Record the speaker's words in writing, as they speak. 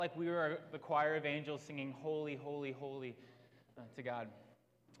like we were the choir of angels singing holy, holy, holy to God.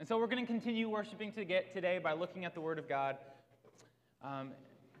 And so we're going to continue worshiping today by looking at the Word of God.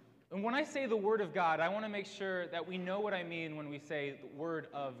 And when I say the Word of God, I want to make sure that we know what I mean when we say the Word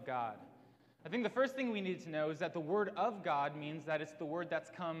of God. I think the first thing we need to know is that the Word of God means that it's the Word that's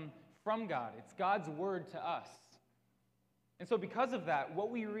come from God. It's God's Word to us. And so because of that,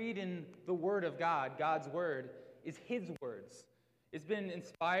 what we read in the Word of God, God's Word, is His words. It's been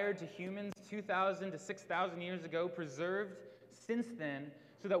inspired to humans 2,000 to 6,000 years ago, preserved since then,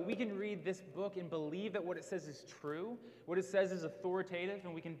 so that we can read this book and believe that what it says is true, what it says is authoritative,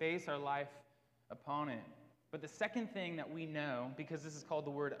 and we can base our life upon it. But the second thing that we know, because this is called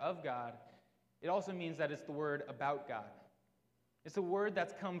the Word of God, it also means that it's the Word about God. It's a word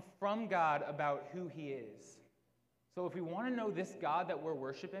that's come from God about who He is. So if we want to know this God that we're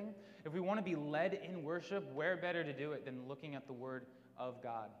worshiping, if we want to be led in worship, where better to do it than looking at the Word of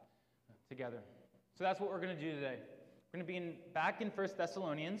God together? So that's what we're going to do today. We're going to be back in 1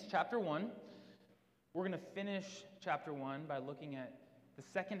 Thessalonians chapter 1. We're going to finish chapter 1 by looking at the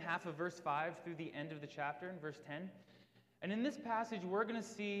second half of verse 5 through the end of the chapter in verse 10. And in this passage, we're going to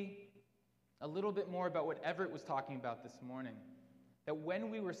see a little bit more about what Everett was talking about this morning. That when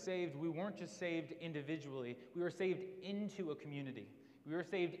we were saved, we weren't just saved individually. We were saved into a community. We were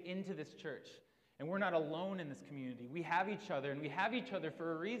saved into this church. And we're not alone in this community. We have each other, and we have each other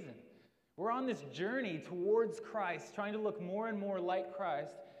for a reason. We're on this journey towards Christ, trying to look more and more like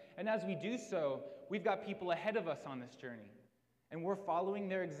Christ. And as we do so, we've got people ahead of us on this journey. And we're following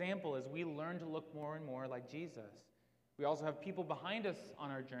their example as we learn to look more and more like Jesus. We also have people behind us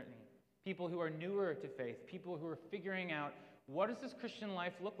on our journey. People who are newer to faith. People who are figuring out, what does this Christian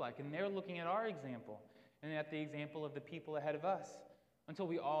life look like? And they're looking at our example and at the example of the people ahead of us until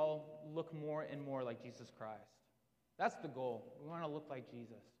we all look more and more like Jesus Christ. That's the goal. We want to look like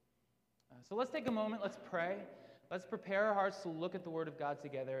Jesus. So let's take a moment. Let's pray. Let's prepare our hearts to look at the Word of God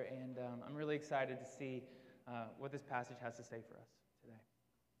together. And I'm really excited to see what this passage has to say for us today.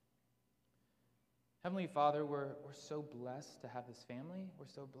 Heavenly Father, we're so blessed to have this family. We're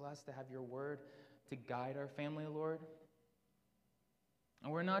so blessed to have your Word to guide our family, Lord.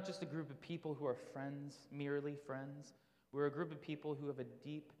 And we're not just a group of people who are friends, merely friends. We're a group of people who have a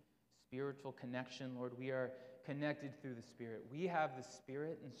deep spiritual connection, Lord. We are connected through the Spirit. We have the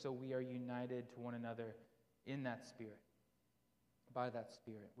Spirit, and so we are united to one another in that Spirit. By that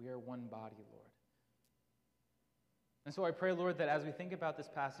Spirit. We are one body, Lord. And so I pray, Lord, that as we think about this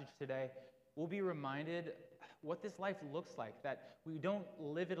passage today, we'll be reminded what this life looks like, that we don't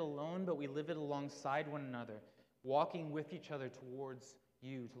live it alone, but we live it alongside one another, walking with each other towards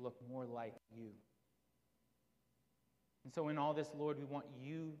you to look more like you. And so in all this, Lord, we want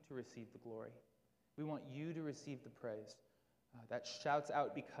you to receive the glory. We want you to receive the praise that shouts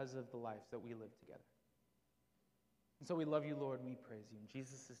out because of the life that we live together. And so we love you, Lord, and we praise you. In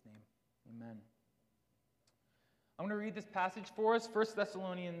Jesus' name, amen. I'm going to read this passage for us, 1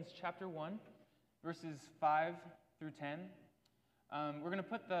 Thessalonians chapter 1, verses 5 through 10. We're going to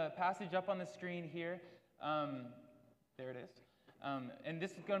put the passage up on the screen here. There it is. And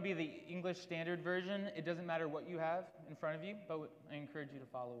this is going to be the English Standard Version. It doesn't matter what you have in front of you, but I encourage you to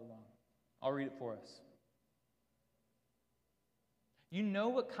follow along. I'll read it for us. You know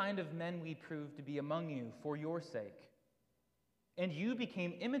what kind of men we proved to be among you for your sake. And you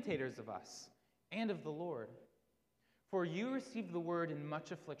became imitators of us and of the Lord. For you received the word in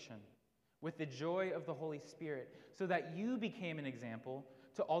much affliction, with the joy of the Holy Spirit, so that you became an example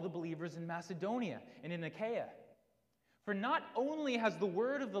to all the believers in Macedonia and in Achaia. For not only has the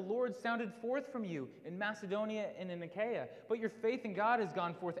word of the Lord sounded forth from you in Macedonia and in Achaia, but your faith in God has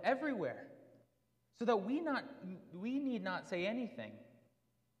gone forth everywhere, so that we need not say anything.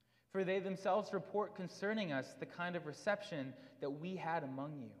 For they themselves report concerning us the kind of reception that we had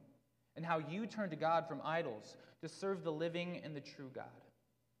among you, and how you turned to God from idols to serve the living and the true God,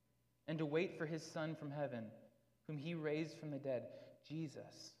 and to wait for his Son from heaven, whom he raised from the dead,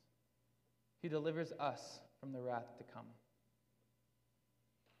 Jesus, who delivers us from the wrath to come.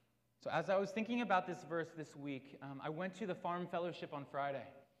 So as I was thinking about this verse this week, I went to the Farm Fellowship on Friday.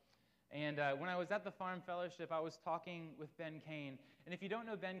 And when I was at the Farm Fellowship, I was talking with Ben Kane. And if you don't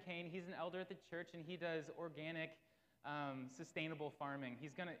know Ben Kane, he's an elder at the church, and he does organic, sustainable farming.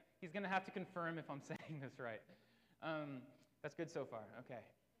 He's gonna have to confirm if I'm saying this right. That's good so far. Okay.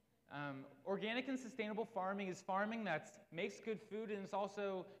 Organic and sustainable farming is farming that makes good food, and it's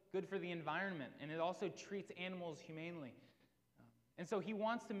also good for the environment, and it also treats animals humanely. And so he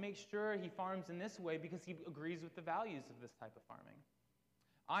wants to make sure he farms in this way because he agrees with the values of this type of farming.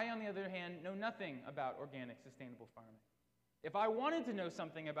 I, on the other hand, know nothing about organic, sustainable farming. If I wanted to know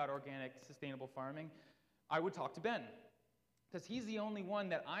something about organic, sustainable farming, I would talk to Ben, because he's the only one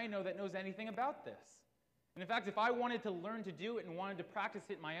that I know that knows anything about this. And in fact, if I wanted to learn to do it and wanted to practice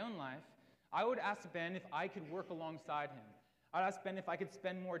it in my own life, I would ask Ben if I could work alongside him. I'd ask Ben if I could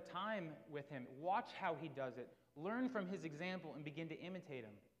spend more time with him, watch how he does it, learn from his example, and begin to imitate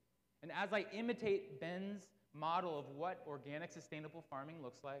him. And as I imitate Ben's model of what organic, sustainable farming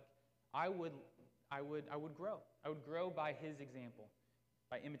looks like, I would grow. I would grow by his example,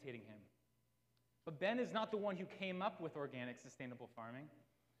 by imitating him. But Ben is not the one who came up with organic, sustainable farming.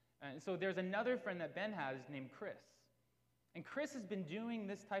 And so there's another friend that Ben has named Chris. And Chris has been doing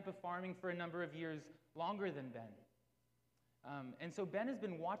this type of farming for a number of years longer than Ben. And so Ben has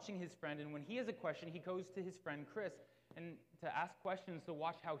been watching his friend, and when he has a question, he goes to his friend Chris and to ask questions to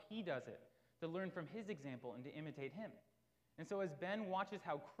watch how he does it, to learn from his example and to imitate him. And so as Ben watches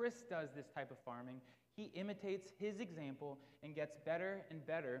how Chris does this type of farming, he imitates his example and gets better and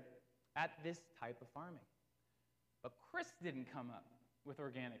better at this type of farming. But Chris didn't come up with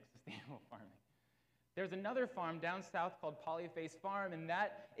organic, sustainable farming. There's another farm down south called Polyface Farm, and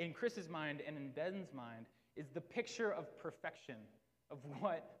that, in Chris's mind and in Ben's mind, is the picture of perfection of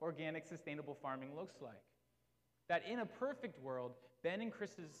what organic, sustainable farming looks like. That in a perfect world, Ben and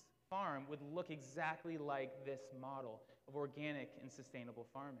Chris's farm would look exactly like this model of organic and sustainable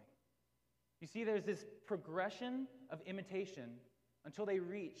farming. You see, there's this progression of imitation until they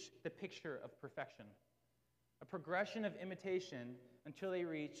reach the picture of perfection. A progression of imitation until they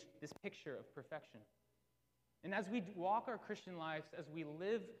reach this picture of perfection. And as we walk our Christian lives, as we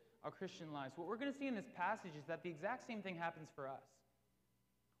live our Christian lives, what we're going to see in this passage is that the exact same thing happens for us.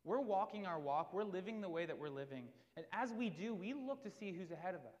 We're walking our walk, we're living the way that we're living, and as we do, we look to see who's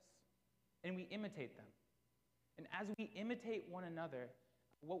ahead of us, and we imitate them. And as we imitate one another,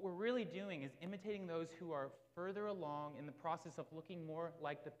 what we're really doing is imitating those who are further along in the process of looking more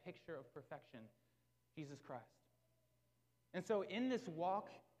like the picture of perfection, Jesus Christ. And so in this walk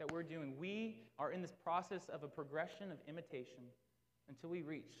that we're doing, we are in this process of a progression of imitation until we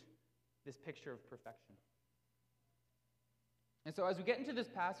reach this picture of perfection. And so as we get into this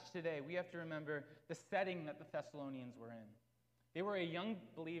passage today, we have to remember the setting that the Thessalonians were in. They were a young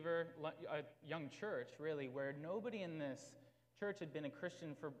believer, a young church, really, where nobody in this church had been a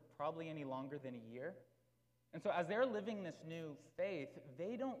Christian for probably any longer than a year. And so as they're living this new faith,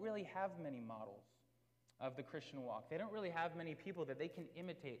 they don't really have many models of the Christian walk. They don't really have many people that they can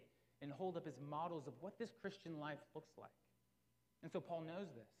imitate and hold up as models of what this Christian life looks like. And so Paul knows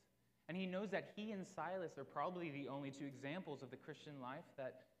this. And he knows that he and Silas are probably the only two examples of the Christian life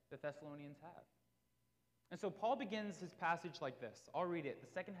that the Thessalonians have. And so Paul begins his passage like this. I'll read it,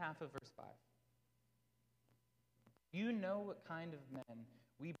 the second half of verse 5. You know what kind of men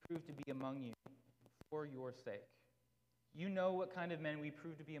we prove to be among you for your sake. You know what kind of men we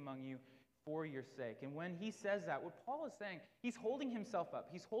prove to be among you for your sake. And when he says that, what Paul is saying, he's holding himself up.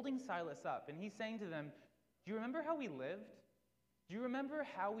 He's holding Silas up. And he's saying to them, do you remember how we lived? Do you remember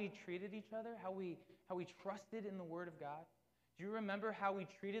how we treated each other? How we trusted in the Word of God? Do you remember how we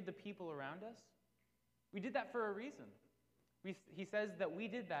treated the people around us? We did that for a reason. He says that we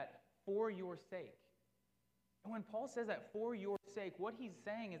did that for your sake. And when Paul says that for your sake, what he's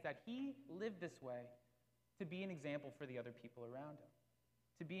saying is that he lived this way to be an example for the other people around him,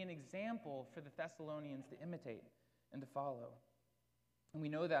 to be an example for the Thessalonians to imitate and to follow. And we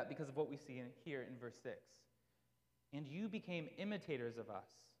know that because of what we see here in verse 6. And you became imitators of us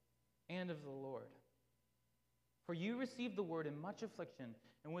and of the Lord. For you received the word in much affliction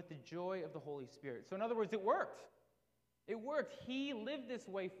and with the joy of the Holy Spirit. So in other words, it worked. It worked. He lived this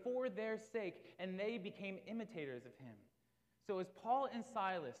way for their sake, and they became imitators of him. So as Paul and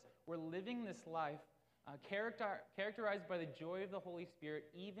Silas were living this life characterized by the joy of the Holy Spirit,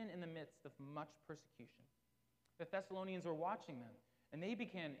 even in the midst of much persecution, the Thessalonians were watching them, and they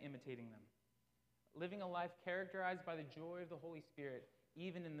began imitating them, living a life characterized by the joy of the Holy Spirit,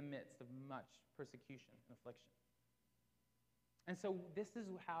 even in the midst of much persecution and affliction. And so this is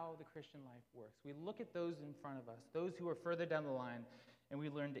how the Christian life works. We look at those in front of us, those who are further down the line, and we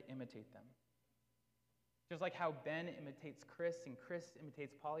learn to imitate them. Just like how Ben imitates Chris and Chris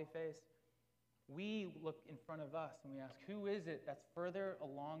imitates Polyface, we look in front of us and we ask, who is it that's further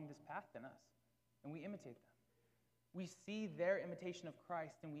along this path than us? And we imitate them. We see their imitation of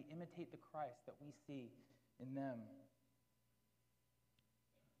Christ, and we imitate the Christ that we see in them.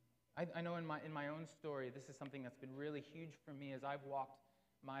 I know in my own story, this is something that's been really huge for me as I've walked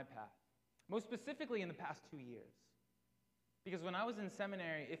my path. Most specifically in the past 2 years. Because when I was in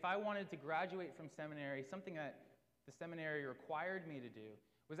seminary, if I wanted to graduate from seminary, something that the seminary required me to do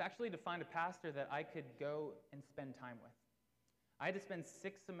was actually to find a pastor that I could go and spend time with. I had to spend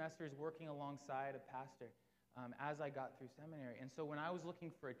 6 semesters working alongside a pastor as I got through seminary. And so when I was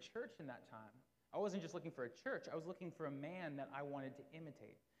looking for a church in that time, I wasn't just looking for a church. I was looking for a man that I wanted to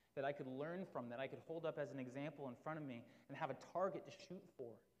imitate, that I could learn from, that I could hold up as an example in front of me and have a target to shoot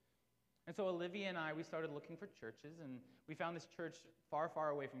for. And so Olivia and I, we started looking for churches, and we found this church far, far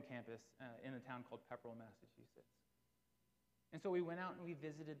away from campus in a town called Pepperell, Massachusetts. And so we went out and we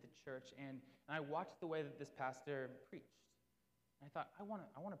visited the church, and I watched the way that this pastor preached. And I thought, I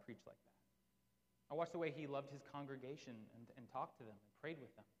want to preach like that. I watched the way he loved his congregation and talked to them and prayed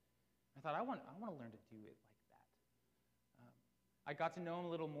with them. I thought, I want to learn to do it like that. I got to know him a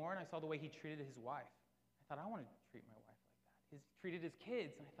little more, and I saw the way he treated his wife. I thought, I want to treat my wife like that. He treated his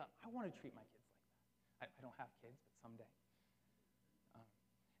kids, and I thought, I want to treat my kids like that. I don't have kids, but someday.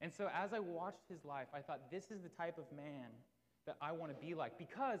 And so as I watched his life, I thought, this is the type of man that I want to be like,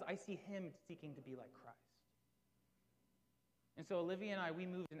 because I see him seeking to be like Christ. And so Olivia and I, we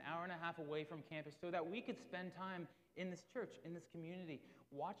moved an hour and a half away from campus so that we could spend time in this church, in this community,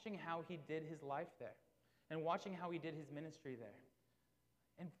 watching how he did his life there and watching how he did his ministry there.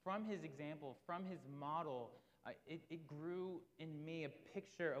 And from his example, from his model, it grew in me a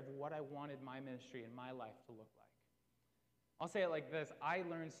picture of what I wanted my ministry and my life to look like. I'll say it like this. I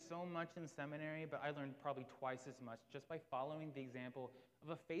learned so much in seminary, but I learned probably twice as much just by following the example of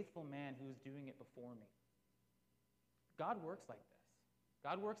a faithful man who was doing it before me. God works like this.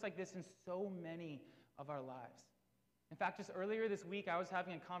 God works like this in so many of our lives. In fact, just earlier this week, I was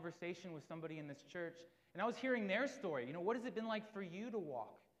having a conversation with somebody in this church, and I was hearing their story. You know, what has it been like for you to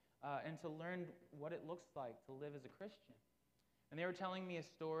walk and to learn what it looks like to live as a Christian? And they were telling me a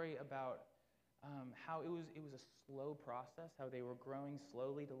story about how it was a slow process, how they were growing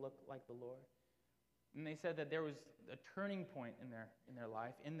slowly to look like the Lord. And they said that there was a turning point in their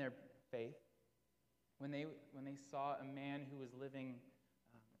life, in their faith, when they saw a man who was living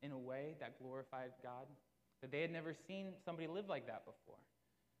in a way that glorified God, that they had never seen somebody live like that before.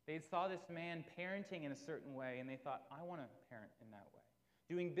 They saw this man parenting in a certain way, and they thought, I want to parent in that way.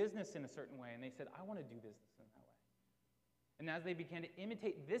 Doing business in a certain way, and they said, I want to do business in that way. And as they began to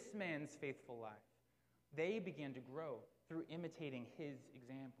imitate this man's faithful life, they began to grow through imitating his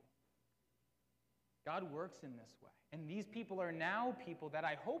example. God works in this way. And these people are now people that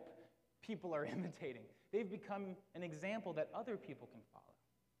I hope people are imitating. They've become an example that other people can follow.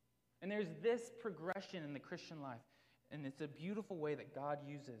 And there's this progression in the Christian life, and it's a beautiful way that God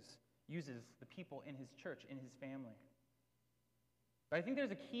uses the people in his church, in his family. But I think there's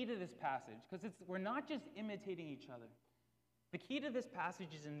a key to this passage, because we're not just imitating each other. The key to this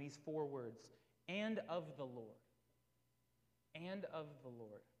passage is in these 4 words, and of the Lord. And of the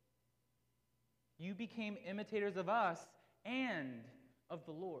Lord. You became imitators of us and of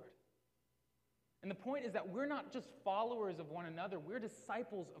the Lord. And the point is that we're not just followers of one another, we're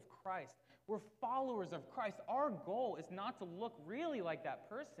disciples of Christ. We're followers of Christ. Our goal is not to look really like that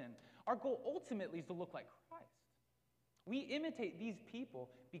person. Our goal ultimately is to look like Christ. We imitate these people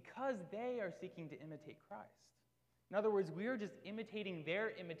because they are seeking to imitate Christ. In other words, we are just imitating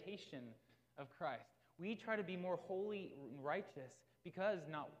their imitation of Christ. We try to be more holy and righteous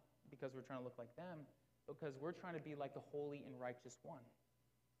not because we're trying to look like them, but because we're trying to be like the holy and righteous one.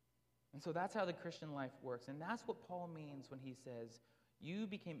 And so that's how the Christian life works. And that's what Paul means when he says, you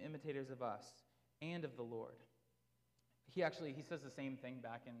became imitators of us and of the Lord. He says the same thing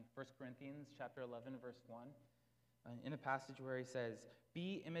back in 1 Corinthians chapter 11, verse 1, in a passage where he says,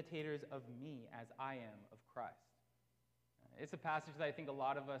 be imitators of me as I am of Christ. It's a passage that I think a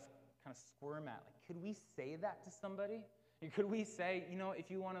lot of us kind of squirm at. Like, could we say that to somebody? Could we say, if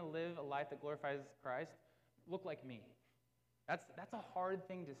you want to live a life that glorifies Christ, look like me? That's a hard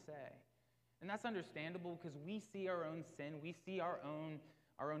thing to say. And that's understandable because we see our own sin. We see our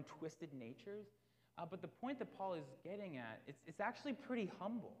own twisted natures. But the point that Paul is getting at, it's actually pretty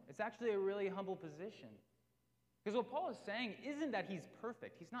humble. It's actually a really humble position. Because what Paul is saying isn't that he's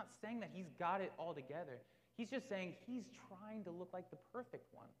perfect. He's not saying that he's got it all together. He's just saying he's trying to look like the perfect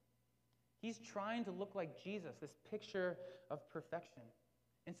one. He's trying to look like Jesus, this picture of perfection.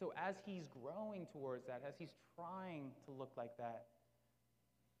 And so as he's growing towards that, as he's trying to look like that,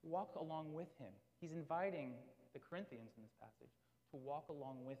 walk along with him. He's inviting the Corinthians in this passage to walk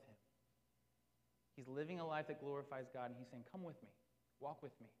along with him. He's living a life that glorifies God, and he's saying, come with me, walk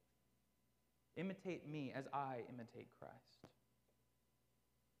with me. Imitate me as I imitate Christ.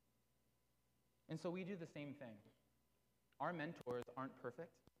 And so we do the same thing. Our mentors aren't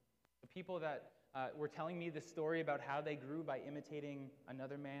perfect. The people that were telling me the story about how they grew by imitating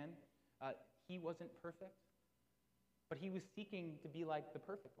another man, he wasn't perfect, but he was seeking to be like the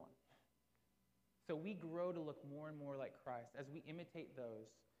perfect one. So we grow to look more and more like Christ as we imitate those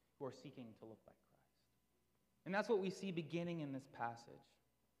who are seeking to look like Christ. And that's what we see beginning in this passage.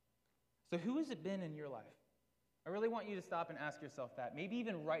 So who has it been in your life? I really want you to stop and ask yourself that. Maybe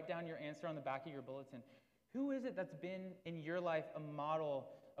even write down your answer on the back of your bulletin. Who is it that's been in your life a model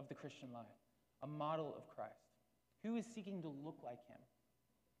of the Christian life, a model of Christ? Who is seeking to look like him?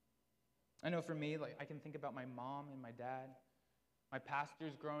 I know for me, I can think about my mom and my dad, my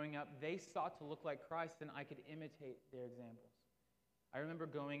pastors growing up. They sought to look like Christ, and I could imitate their examples. I remember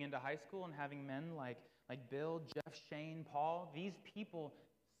going into high school and having men like Bill, Jeff, Shane, Paul. These people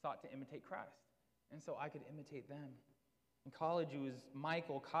sought to imitate Christ, and so I could imitate them. In college, it was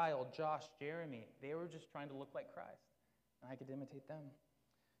Michael, Kyle, Josh, Jeremy. They were just trying to look like Christ, and I could imitate them.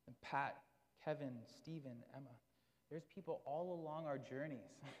 And Pat, Kevin, Stephen, Emma. There's people all along our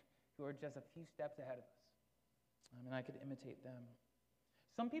journeys who are just a few steps ahead of us, and I could imitate them.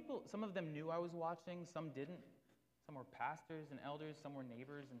 Some of them knew I was watching, some didn't. Some were pastors and elders, some were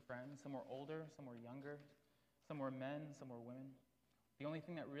neighbors and friends, some were older, some were younger, some were men, some were women. The only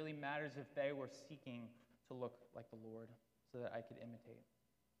thing that really matters is if they were seeking to look like the Lord so that I could imitate.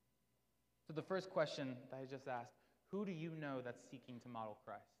 So the first question that I just asked, who do you know that's seeking to model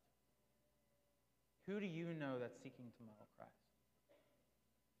Christ? Who do you know that's seeking to model Christ?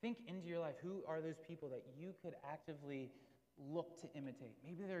 Think into your life. Who are those people that you could actively look to imitate?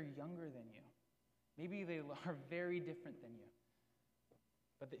 Maybe they're younger than you. Maybe they are very different than you.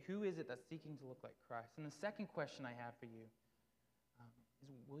 But who is it that's seeking to look like Christ? And the second question I have for you is,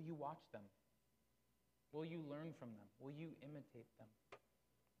 will you watch them? Will you learn from them? Will you imitate them?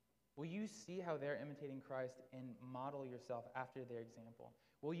 Will you see how they're imitating Christ and model yourself after their example?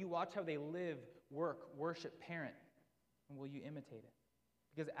 Will you watch how they live, work, worship, parent? And will you imitate it?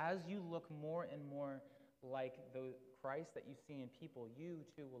 Because as you look more and more like the Christ that you see in people, you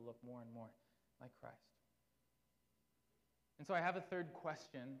too will look more and more like Christ. And so I have a third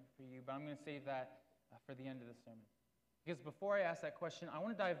question for you, but I'm going to save that for the end of the sermon. Because before I ask that question, I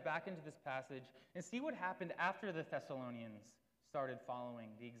want to dive back into this passage and see what happened after the Thessalonians started following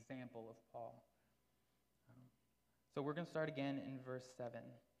the example of Paul. So we're going to start again in verse 7.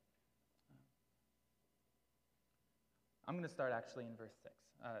 I'm going to start actually in verse 6,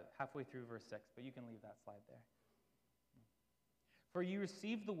 halfway through verse 6, but you can leave that slide there. For you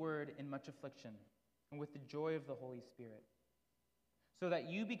received the word in much affliction, and with the joy of the Holy Spirit, so that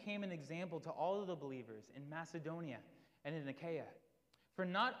you became an example to all of the believers in Macedonia and in Achaia. For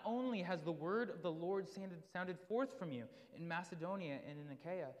not only has the word of the Lord sounded forth from you in Macedonia and in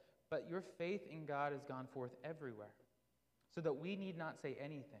Achaia, but your faith in God has gone forth everywhere, so that we need not say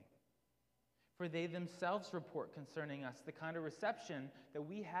anything. For they themselves report concerning us the kind of reception that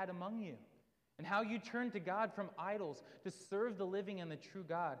we had among you, and how you turned to God from idols to serve the living and the true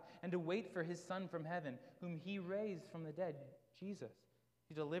God, and to wait for his Son from heaven, whom he raised from the dead, Jesus,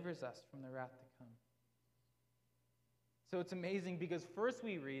 who delivers us from the wrath to come. So it's amazing because first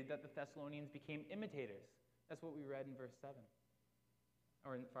we read that the Thessalonians became imitators. That's what we read in verse 7.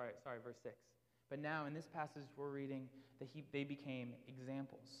 Verse 6. But now in this passage we're reading that they became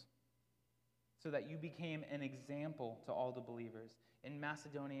examples. So that you became an example to all the believers in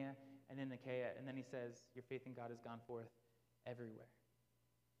Macedonia and in Achaia. And then he says, your faith in God has gone forth everywhere.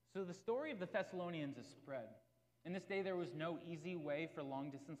 So the story of the Thessalonians is spread. In this day, there was no easy way for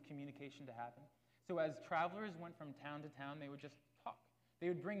long-distance communication to happen. So as travelers went from town to town, they would just talk. They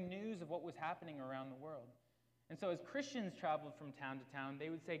would bring news of what was happening around the world. And so as Christians traveled from town to town, they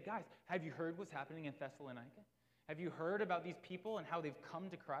would say, guys, have you heard what's happening in Thessalonica? Have you heard about these people and how they've come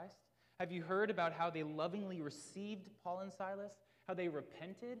to Christ? Have you heard about how they lovingly received Paul and Silas? How they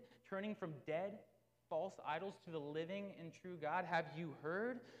repented, turning from dead, false idols to the living and true God? Have you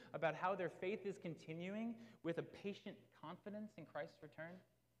heard about how their faith is continuing with a patient confidence in Christ's return?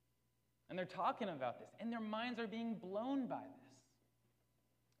 And they're talking about this, and their minds are being blown by this.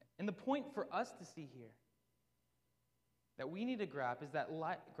 And the point for us to see here that we need to grasp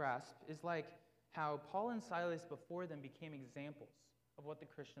is like how Paul and Silas before them became examples of what the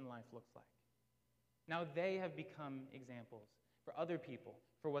Christian life looks like. Now they have become examples for other people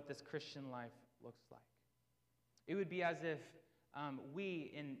for what this Christian life looks like. It would be as if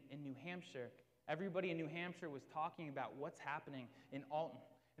we in New Hampshire, everybody in New Hampshire was talking about what's happening in Alton.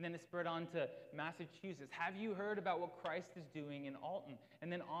 And then it spread on to Massachusetts. Have you heard about what Christ is doing in Alton?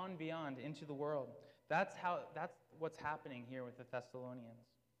 And then on beyond into the world. That's what's happening here with the Thessalonians.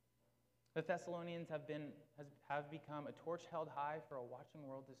 The Thessalonians have become a torch held high for a watching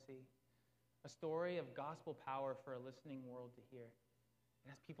world to see. A story of gospel power for a listening world to hear.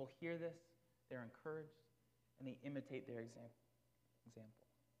 And as people hear this, they're encouraged and they imitate their example.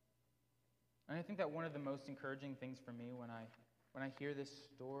 And I think that one of the most encouraging things for me when I hear this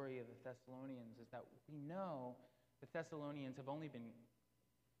story of the Thessalonians is that we know the Thessalonians have only been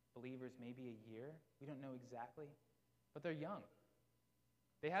believers maybe a year. We don't know exactly, but they're young.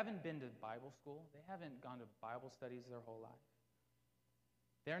 They haven't been to Bible school. They haven't gone to Bible studies their whole life.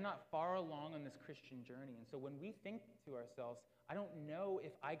 They're not far along on this Christian journey. And so when we think to ourselves, I don't know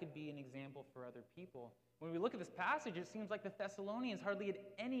if I could be an example for other people, when we look at this passage, it seems like the Thessalonians hardly had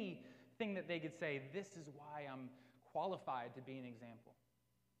anything that they could say, this is why I'm qualified to be an example.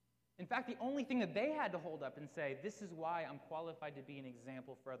 In fact, the only thing that they had to hold up and say, this is why I'm qualified to be an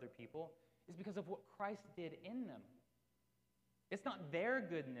example for other people, is because of what Christ did in them. It's not their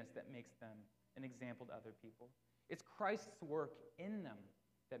goodness that makes them an example to other people. It's Christ's work in them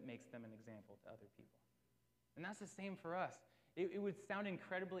that makes them an example to other people. And that's the same for us. It would sound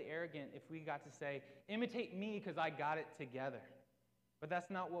incredibly arrogant if we got to say, imitate me because I got it together. But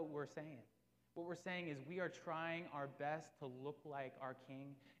that's not what we're saying. What we're saying is we are trying our best to look like our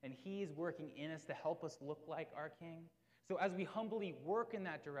King, and He is working in us to help us look like our King. So as we humbly work in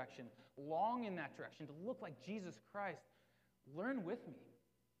that direction, long in that direction, to look like Jesus Christ, learn with me.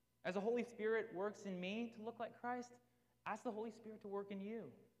 As the Holy Spirit works in me to look like Christ, ask the Holy Spirit to work in you,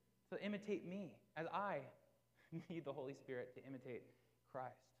 to imitate me, as I need the Holy Spirit to imitate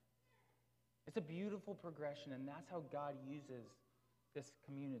Christ. It's a beautiful progression, and that's how God uses this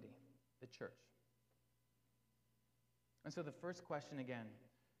community, the church. And so the first question again,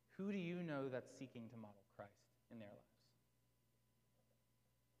 who do you know that's seeking to model Christ in their lives?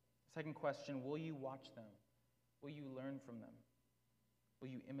 Second question, will you watch them? Will you learn from them? Will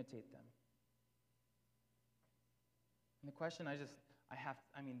you imitate them? And the question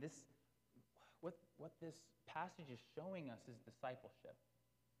what this passage is showing us is discipleship.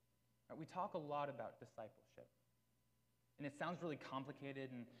 Right? We talk a lot about discipleship. And it sounds really complicated,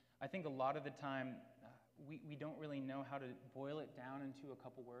 and I think a lot of the time we don't really know how to boil it down into a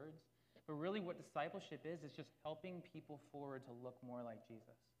couple words. But really what discipleship is just helping people forward to look more like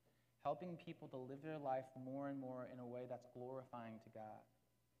Jesus. Helping people to live their life more and more in a way that's glorifying to God.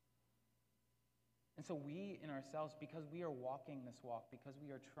 And so we in ourselves, because we are walking this walk, because we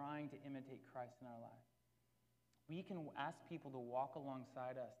are trying to imitate Christ in our lives, we can ask people to walk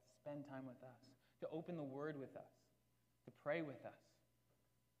alongside us, to spend time with us, to open the Word with us, to pray with us,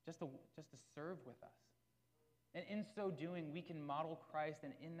 just to serve with us. And in so doing, we can model Christ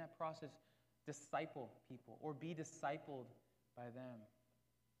and in that process disciple people or be discipled by them.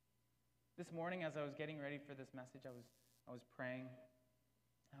 This morning as I was getting ready for this message, I was praying,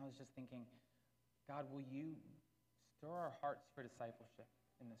 and I was just thinking, God, will you stir our hearts for discipleship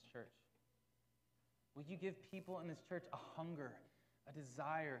in this church? Will you give people in this church a hunger, a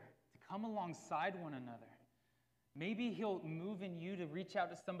desire to come alongside one another? Maybe He'll move in you to reach out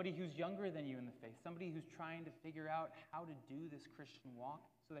to somebody who's younger than you in the faith, somebody who's trying to figure out how to do this Christian walk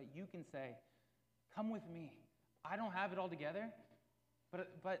so that you can say, come with me. I don't have it all together,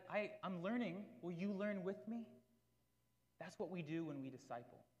 but I'm learning. Will you learn with me? That's what we do when we disciple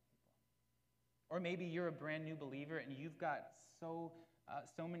people. Or maybe you're a brand new believer and you've got so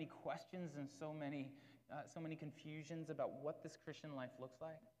many questions and so many confusions about what this Christian life looks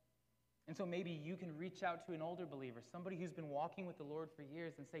like. And so maybe you can reach out to an older believer, somebody who's been walking with the Lord for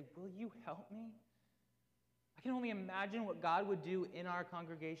years, and say, will you help me? I can only imagine what God would do in our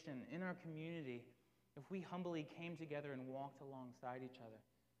congregation, in our community, if we humbly came together and walked alongside each other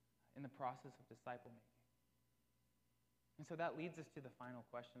in the process of disciple making. And so that leads us to the final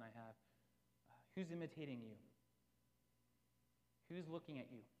question I have. Who's imitating you? Who's looking at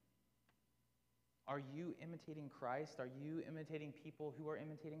you? Are you imitating Christ? Are you imitating people who are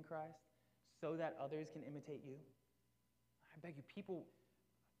imitating Christ so that others can imitate you? I beg you,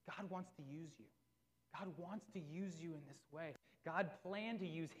 God wants to use you. God wants to use you in this way. God planned to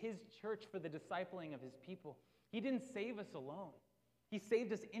use His church for the discipling of His people. He didn't save us alone. He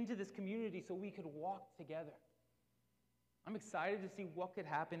saved us into this community so we could walk together. I'm excited to see what could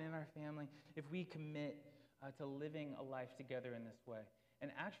happen in our family if we commit to living a life together in this way.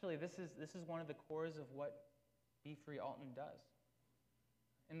 And actually, this is one of the cores of what Be Free Alton does.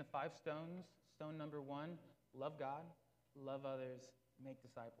 In the 5 stones, stone number 1, love God, love others, make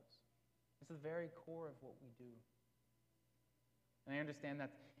disciples. This is the very core of what we do. And I understand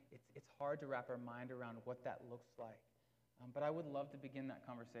that it's hard to wrap our mind around what that looks like. But I would love to begin that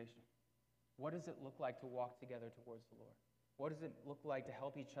conversation. What does it look like to walk together towards the Lord? What does it look like to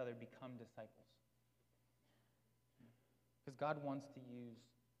help each other become disciples? Because God wants to use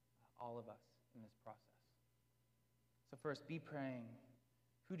all of us in this process. So first, be praying.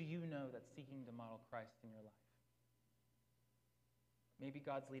 Who do you know that's seeking to model Christ in your life? Maybe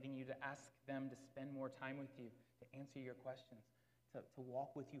God's leading you to ask them to spend more time with you, to answer your questions, to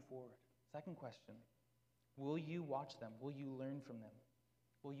walk with you forward. Second question, will you watch them? Will you learn from them?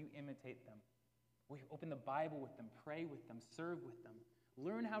 Will you imitate them? Will you open the Bible with them, pray with them, serve with them?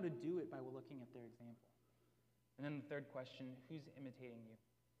 Learn how to do it by looking at their example. And then the third question, who's imitating you?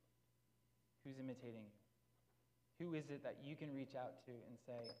 Who's imitating you? Who is it that you can reach out to and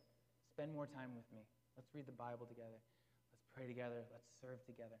say, spend more time with me. Let's read the Bible together. Let's pray together. Let's serve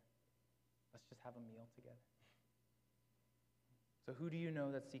together. Let's just have a meal together. So who do you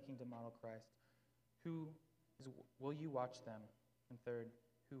know that's seeking to model Christ? Will you watch them? And third,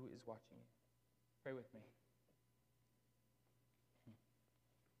 who is watching you? Pray with me.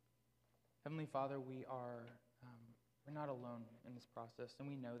 Heavenly Father, we're not alone in this process, and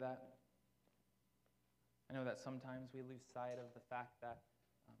we know that. I know that sometimes we lose sight of the fact that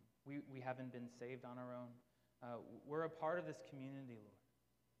we haven't been saved on our own. We're a part of this community, Lord.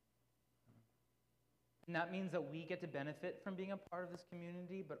 And that means that we get to benefit from being a part of this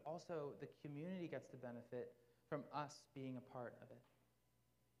community, but also the community gets to benefit from us being a part of it.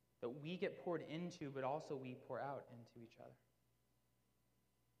 That we get poured into, but also we pour out into each other.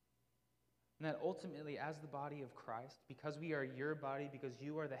 And that ultimately, as the body of Christ, because we are your body, because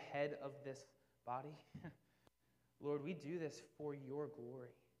you are the head of this body, Lord, we do this for your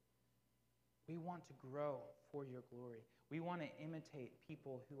glory. We want to grow for your glory. We want to imitate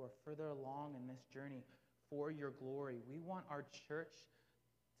people who are further along in this journey for your glory. We want our church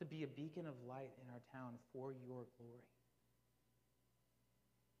to be a beacon of light in our town for your glory.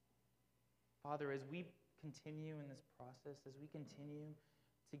 Father, as we continue in this process, as we continue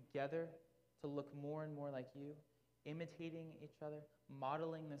together to look more and more like you, imitating each other,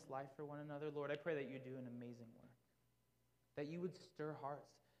 modeling this life for one another, Lord, I pray that you do an amazing work, that you would stir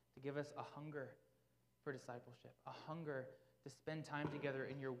hearts to give us a hunger for discipleship, a hunger to spend time together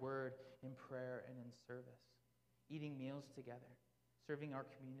in your word, in prayer, and in service, eating meals together, serving our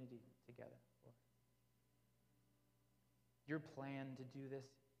community together, Lord. Your plan to do this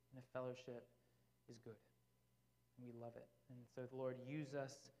in a fellowship is good, and we love it. And so, Lord, use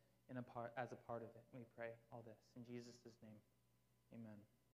us as a part of it. We pray all this in Jesus' name. Amen.